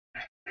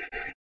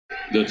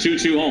The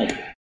 2-2 home.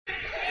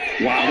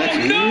 Wow, that's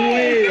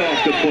way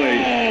off the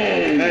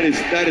plate.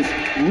 That is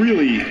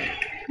really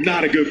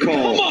not a good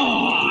call. Come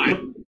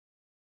on!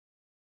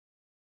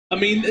 I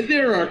mean,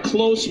 there are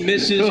close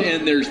misses,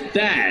 and there's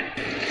that.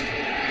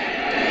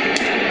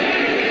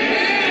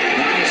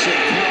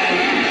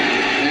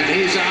 And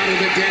he's out of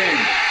the game.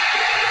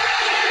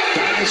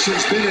 Dallas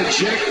has been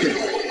ejected.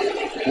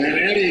 And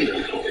Eddie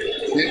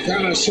in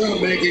kind of show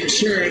making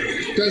sure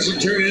it doesn't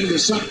turn into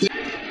something.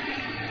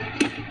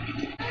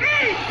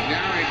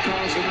 Now he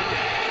calls him out.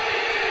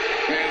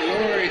 And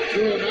Laurie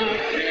threw him out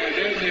and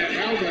in the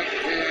helmet.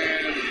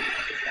 And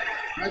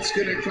that's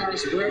going to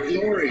cost Brett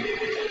Laurie.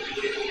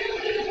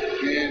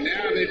 And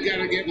now they've got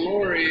to get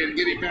Laurie and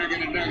get him back in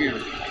the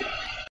dugout.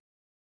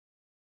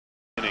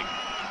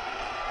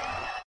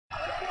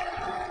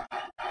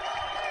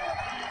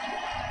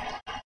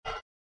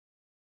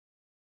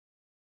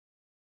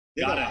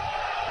 Got it.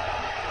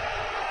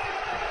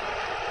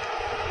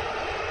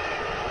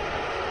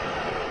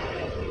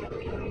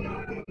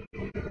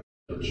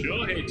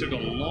 Shohei took a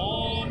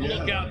long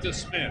look out to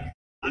Smith.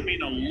 I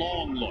mean, a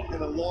long look.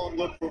 And a long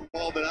look from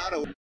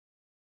Maldonado.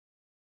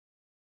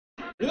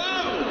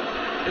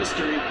 Whoa!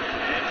 History.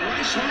 And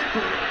Bryce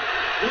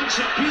Harper wants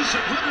a piece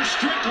of Hunter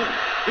Strickland.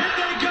 Here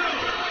they go.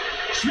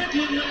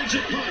 Strickland lands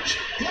a punch.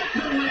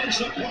 Harper lands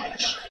the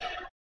punch.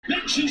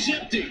 Bench is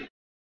empty.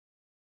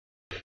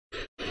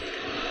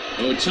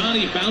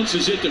 Ohtani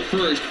bounces it to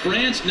first.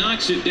 France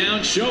knocks it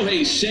down.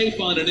 Shohei safe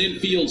on an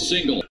infield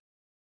single.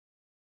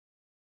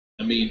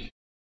 I mean,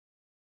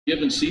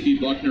 giving C.B.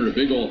 Buckner a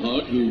big old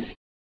hug who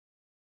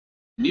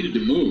needed to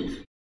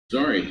move.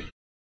 Sorry.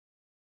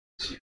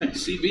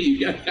 CB,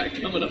 you got that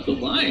coming up the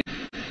line.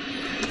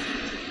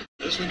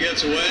 This one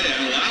gets away,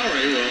 and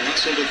Lowry will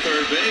hustle to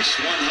third base.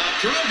 One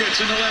hop throw gets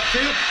into left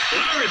field.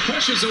 Lowry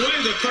pushes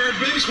away the third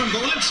baseman,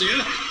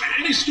 Valencia,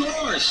 and he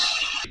scores.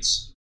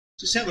 It's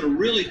just having a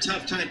really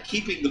tough time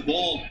keeping the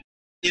ball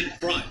in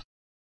front.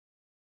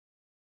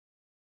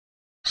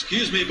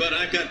 Excuse me, but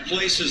I've got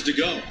places to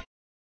go.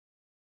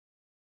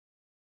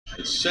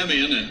 It's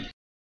Semien, and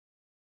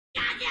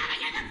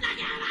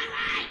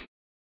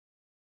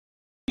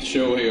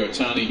Shohei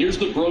Ohtani. Here's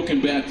the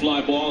broken bat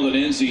fly ball that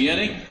ends the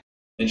inning.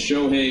 And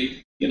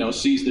Shohei,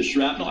 sees the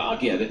shrapnel. I'll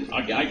get it.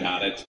 I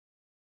got it.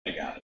 I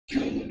got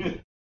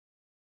it.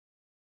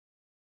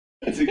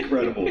 That's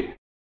incredible.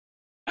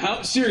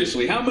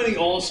 Seriously, how many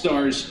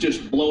All-Stars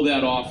just blow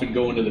that off and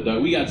go into the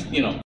dugout? We got,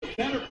 The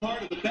better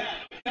part of the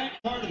bat, the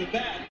back part of the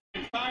bat,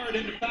 and fired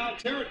into foul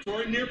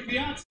territory near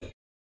Piazza.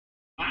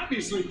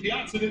 Obviously,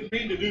 Piazza didn't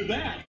mean to do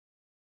that.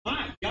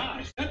 My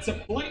gosh, that's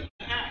a blatant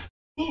act.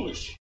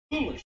 Foolish.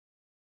 Foolish.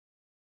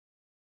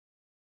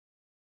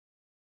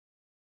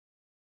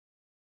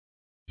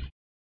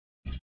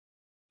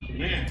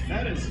 Man,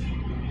 that is...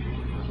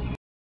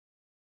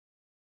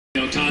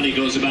 Ohtani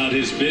goes about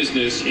his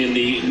business in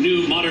the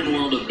new modern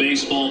world of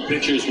baseball.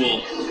 Pitchers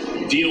will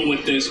deal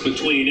with this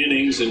between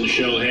innings, and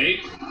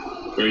Shohei,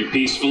 very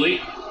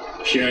peacefully,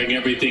 sharing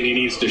everything he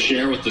needs to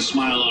share with the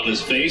smile on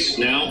his face.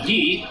 Now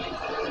he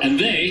and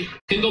they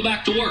can go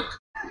back to work.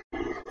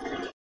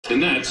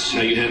 And that's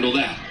how you handle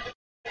that.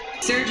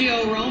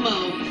 Sergio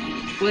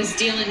Romo was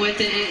dealing with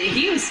it.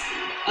 He was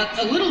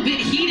a little bit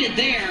heated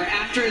there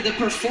after the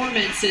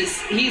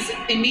performances. He's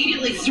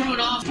immediately thrown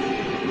off.